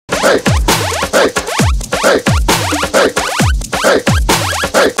Hey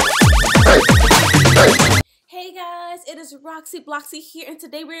guys, it is Roxy Bloxy here, and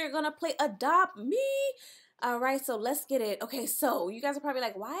today we're gonna play Adopt Me. Alright, so let's get it. Okay, so you guys are probably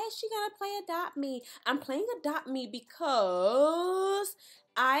like, why is she gonna play Adopt Me? I'm playing Adopt Me because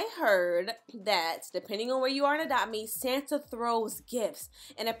I heard that depending on where you are in Adopt Me, Santa throws gifts.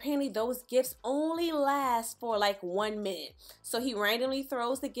 And apparently those gifts only last for like 1 minute. So he randomly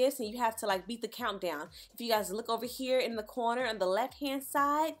throws the gifts and you have to like beat the countdown. If you guys look over here in the corner on the left hand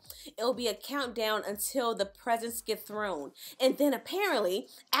side, it'll be a countdown until the presents get thrown. And then apparently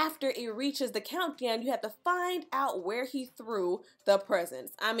after it reaches the countdown, you have to find out where he threw the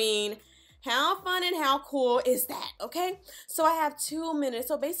presents. I mean, how fun and how cool is that, okay? So I have 2 minutes.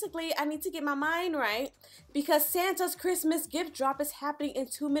 So basically, I need to get my mind right because Santa's Christmas gift drop is happening in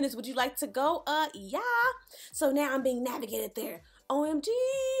 2 minutes. Would you like to go? Yeah. So now I'm being navigated there. OMG.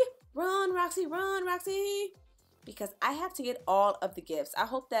 Run, Roxy, run, Roxy. Because I have to get all of the gifts. I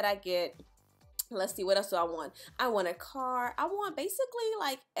hope that I get... Let's see, what else do I want? I want a car. I want basically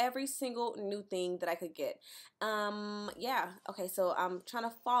like every single new thing that I could get. Yeah. Okay, so I'm trying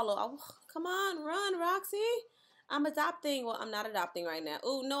to follow. Oh, come on, run, Roxy. I'm adopting. Well, I'm not adopting right now.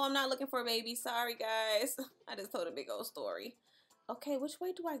 Oh, no, I'm not looking for a baby. Sorry, guys. I just told a big old story. Okay, which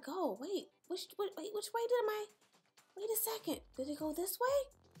way do I go? Wait, which way did my... Wait a second. Did it go this way?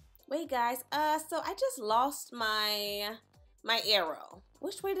 Wait, guys. So I just lost my arrow.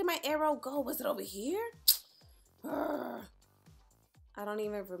 Which way did my arrow go? Was it over here? I don't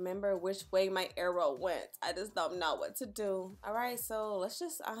even remember which way my arrow went. I just don't know what to do. All right, so let's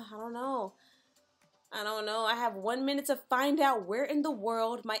just, I don't know. I have 1 minute to find out where in the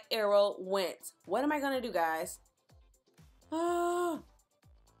world my arrow went. What am I gonna do, guys?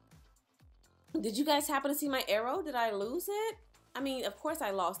 Did you guys happen to see my arrow? Did I lose it? I mean, of course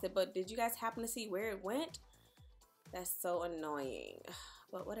I lost it, but did you guys happen to see where it went? That's so annoying.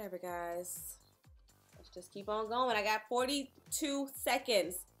 But whatever, guys. Let's just keep on going. I got 42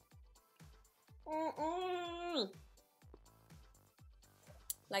 seconds.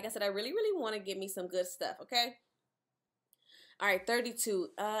 Like I said, I really want to get me some good stuff, okay? All right, 32.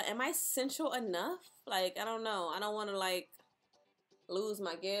 Am I central enough? Like, I don't know. I don't want to, like, lose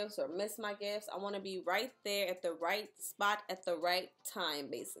my gifts or miss my gifts. I want to be right there at the right spot at the right time,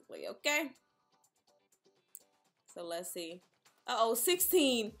 basically, okay? So let's see. Uh-oh,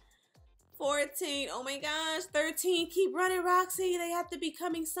 16, 14, oh my gosh, 13. Keep running, Roxy. They have to be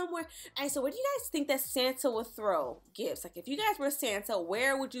coming somewhere. All right, so where do you guys think that Santa would throw gifts? Like, if you guys were Santa,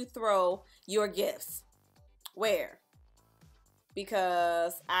 where would you throw your gifts? Where?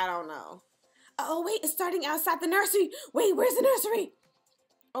 Because I don't know. Oh, wait, it's starting outside the nursery. Wait, where's the nursery?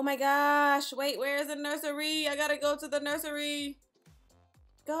 Oh my gosh, wait, where's the nursery? I gotta go to the nursery.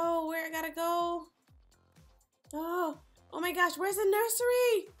 Go, where I gotta go? Oh my gosh, where's the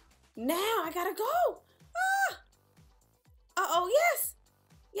nursery? Now I gotta go. Uh-oh, yes.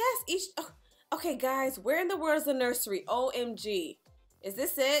 Yes, okay, guys, where in the world is the nursery? OMG. Is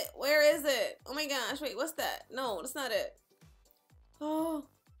this it? Where is it? Oh my gosh, wait, what's that? No, that's not it. Oh,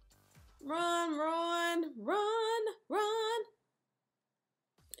 run, run, run, run.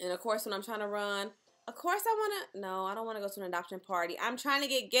 And of course, when I'm trying to run, of course no, I don't want to go to an adoption party. I'm trying to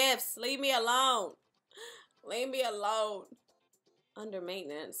get gifts. Leave me alone. Leave me alone. Under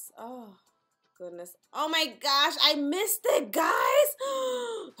maintenance. Oh, goodness. Oh my gosh, I missed it, guys.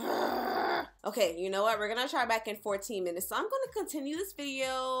 Okay, you know what? We're going to try back in 14 minutes. So I'm going to continue this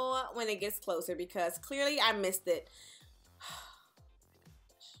video when it gets closer because clearly I missed it.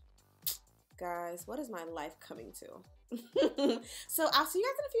 Guys, what is my life coming to? So I'll see you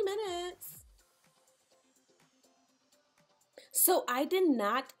guys in a few minutes. So I did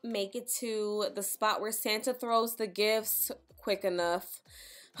not make it to the spot where Santa throws the gifts quick enough.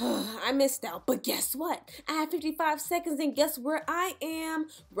 I missed out, but guess what? I have 55 seconds and guess where I am?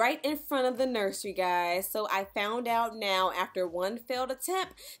 Right in front of the nursery, guys. So I found out now after one failed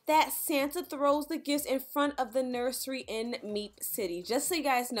attempt that Santa throws the gifts in front of the nursery in Meep City. Just so you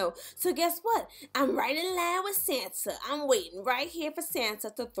guys know. So guess what? I'm right in line with Santa. I'm waiting right here for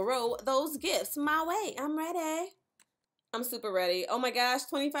Santa to throw those gifts my way. I'm ready. I'm super ready. Oh my gosh,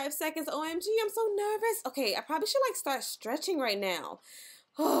 25 seconds. OMG, I'm so nervous. Okay, I probably should like start stretching right now.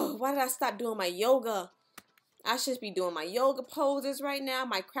 Oh, why did I stop doing my yoga? I should be doing my yoga poses right now,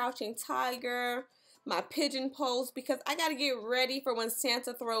 my crouching tiger, my pigeon pose, because I got to get ready for when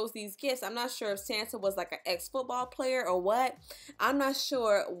Santa throws these gifts. I'm not sure if Santa was like an ex-football player or what. I'm not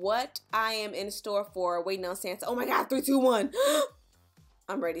sure what I am in store for waiting on Santa. Oh my God, 3, 2, 1.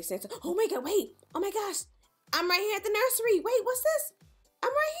 I'm ready, Santa. Oh my God, wait. Oh my gosh. I'm right here at the nursery. Wait, what's this? I'm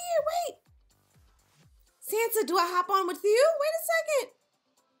right here. Santa, do I hop on with you? Wait a second.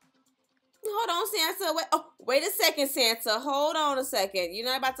 Hold on, Santa. Wait a second, Santa. Hold on a second. You're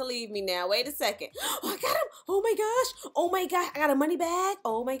not about to leave me now. Wait a second. Oh, I got him. Oh my gosh. Oh my gosh. I got a money bag.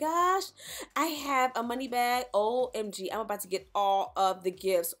 Oh my gosh. I have a money bag. OMG. I'm about to get all of the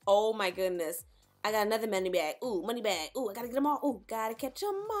gifts. Oh my goodness. I got another money bag. Ooh, money bag. Ooh, I gotta get them all. Ooh, gotta catch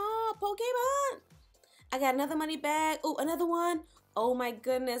them all. Pokemon. I got another money bag. Ooh, another one. Oh my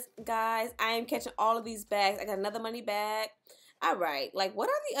goodness, guys. I am catching all of these bags. I got another money bag. All right, like, what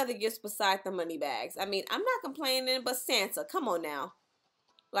are the other gifts besides the money bags? I mean, I'm not complaining, but Santa, come on now.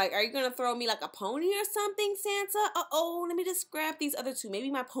 Like, are you going to throw me like a pony or something, Santa? Uh-oh, let me just grab these other two. Maybe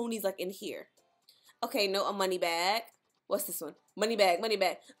my pony's like in here. Okay, no, a money bag. What's this one? Money bag, money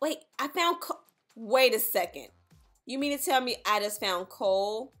bag. Wait, I found wait a second. You mean to tell me I just found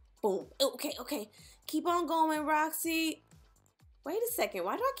coal? Boom. Okay, okay. Keep on going, Roxy. Wait a second.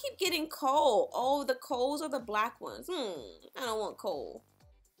 Why do I keep getting coal? Oh, the coals are the black ones. I don't want coal.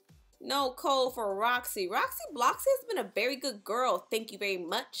 No coal for Roxy. Roxy Bloxy has been a very good girl. Thank you very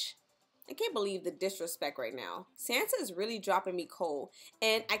much. I can't believe the disrespect right now. Santa is really dropping me coal.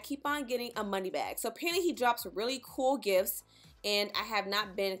 And I keep on getting a money bag. So apparently he drops really cool gifts. And I have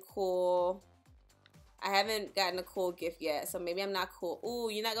not been cool. I haven't gotten a cool gift yet, so maybe I'm not cool.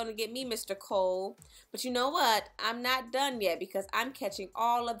 Ooh, you're not going to get me, Mr. Cole. But you know what? I'm not done yet because I'm catching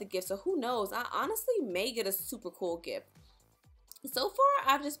all of the gifts. So who knows? I honestly may get a super cool gift. So far,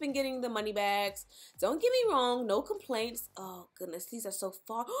 I've just been getting the money bags. Don't get me wrong. No complaints. Oh, goodness. These are so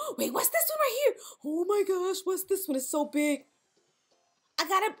far. Wait, what's this one right here? Oh, my gosh. What's this one? It's so big. I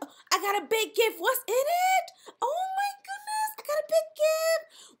got a big gift. What's in it? Oh, my goodness. I got a big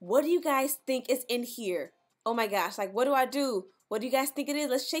gift. What do you guys think is in here? Oh my gosh, like what do I do? What do you guys think it is?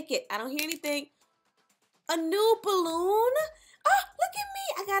 Let's shake it. I don't hear anything. A new balloon? Oh, look at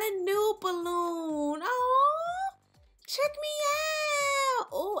me. I got a new balloon. Oh, check me out.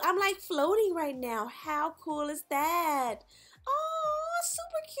 Oh, I'm like floating right now. How cool is that? Oh,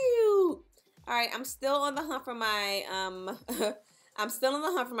 super cute. All right, I'm still on the hunt for my I'm still on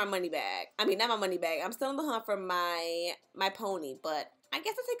the hunt for my money bag. I mean, not my money bag. I'm still on the hunt for my pony, but I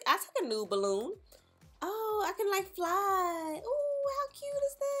guess I'll take a new balloon. Oh, I can like fly. Ooh, how cute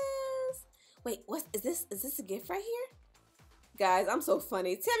is this? Wait, is this a gift right here? Guys, I'm so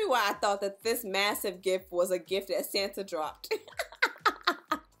funny. Tell me why I thought that this massive gift was a gift that Santa dropped.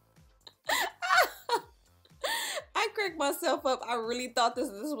 I cracked myself up. I really thought this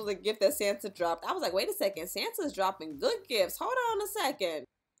was a gift that Santa dropped. I was like, wait a second. Santa's dropping good gifts. Hold on a second.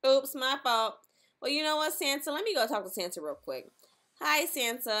 Oops, my fault. Well, you know what, Santa? Let me go talk to Santa real quick. Hi,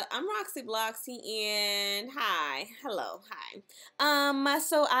 Santa. I'm Roxy Bloxy, and hi. Hello. Hi.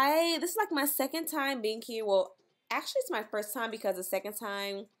 So this is like my second time being here. Well, actually, it's my first time because the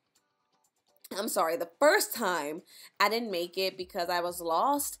first time I didn't make it because I was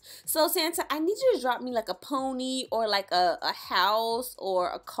lost. So Santa, I need you to drop me like a pony or like a house or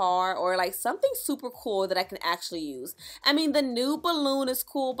a car or like something super cool that I can actually use. I mean, the new balloon is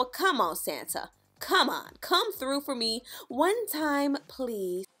cool, but come on, Santa. Come on, come through for me one time,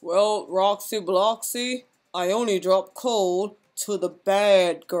 please. Well, Roxy Bloxy, I only drop coal to the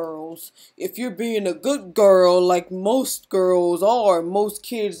bad girls. If you're being a good girl like most girls are, most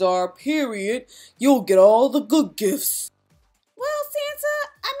kids are, period, you'll get all the good gifts. Well,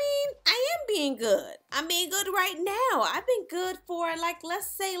 Santa, I mean, I am being good. I'm being good right now. I've been good for like, let's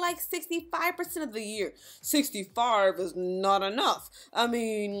say like 65% of the year. 65 is not enough. I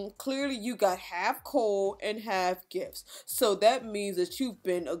mean, clearly you got half coal and half gifts. So that means that you've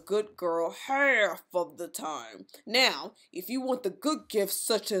been a good girl half of the time. Now, if you want the good gifts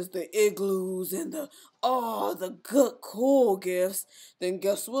such as the igloos and the good cool gifts, then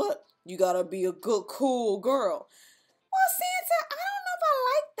guess what? You gotta be a good cool girl. Well, Santa, I don't know if I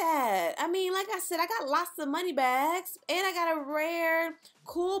like that. I mean, like I said, I got lots of money bags, and I got a rare,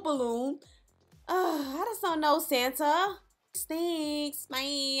 cool balloon. I just don't know, Santa. Stinks,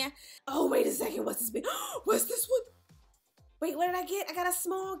 man. Oh, wait a second. What's this? What's this one? Wait, what did I get? I got a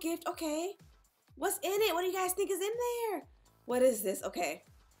small gift. Okay. What's in it? What do you guys think is in there? What is this? Okay.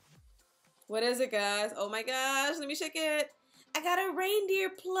 What is it, guys? Oh, my gosh. Let me check it. I got a reindeer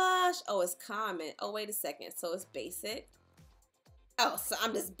plush. Oh, it's common. Oh, wait a second. So it's basic. Oh, so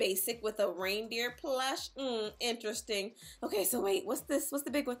I'm just basic with a reindeer plush. Interesting. Okay, so wait. What's this? What's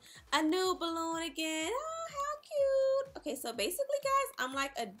the big one? A new balloon again. Oh, how cute. Okay, so basically, guys, I'm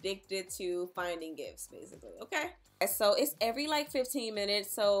like addicted to finding gifts, basically. Okay. So it's every like 15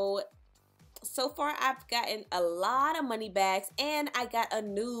 minutes. So So far I've gotten a lot of money bags and I got a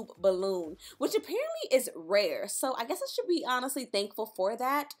noob balloon, which apparently is rare. So I guess I should be honestly thankful for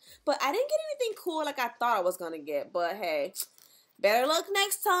that. But I didn't get anything cool like I thought I was gonna get. But hey, better luck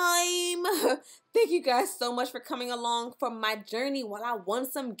next time. Thank you guys so much for coming along for my journey while I won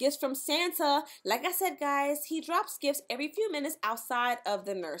some gifts from Santa. Like I said, guys, he drops gifts every few minutes outside of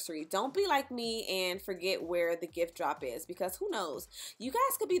the nursery. Don't be like me and forget where the gift drop is, because who knows? You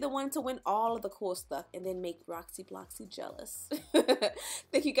guys could be the one to win all of the cool stuff and then make Roxy Bloxy jealous.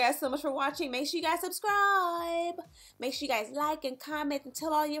 Thank you guys so much for watching. Make sure you guys subscribe. Make sure you guys like and comment and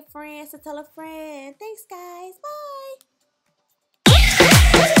tell all your friends to tell a friend. Thanks, guys. Bye.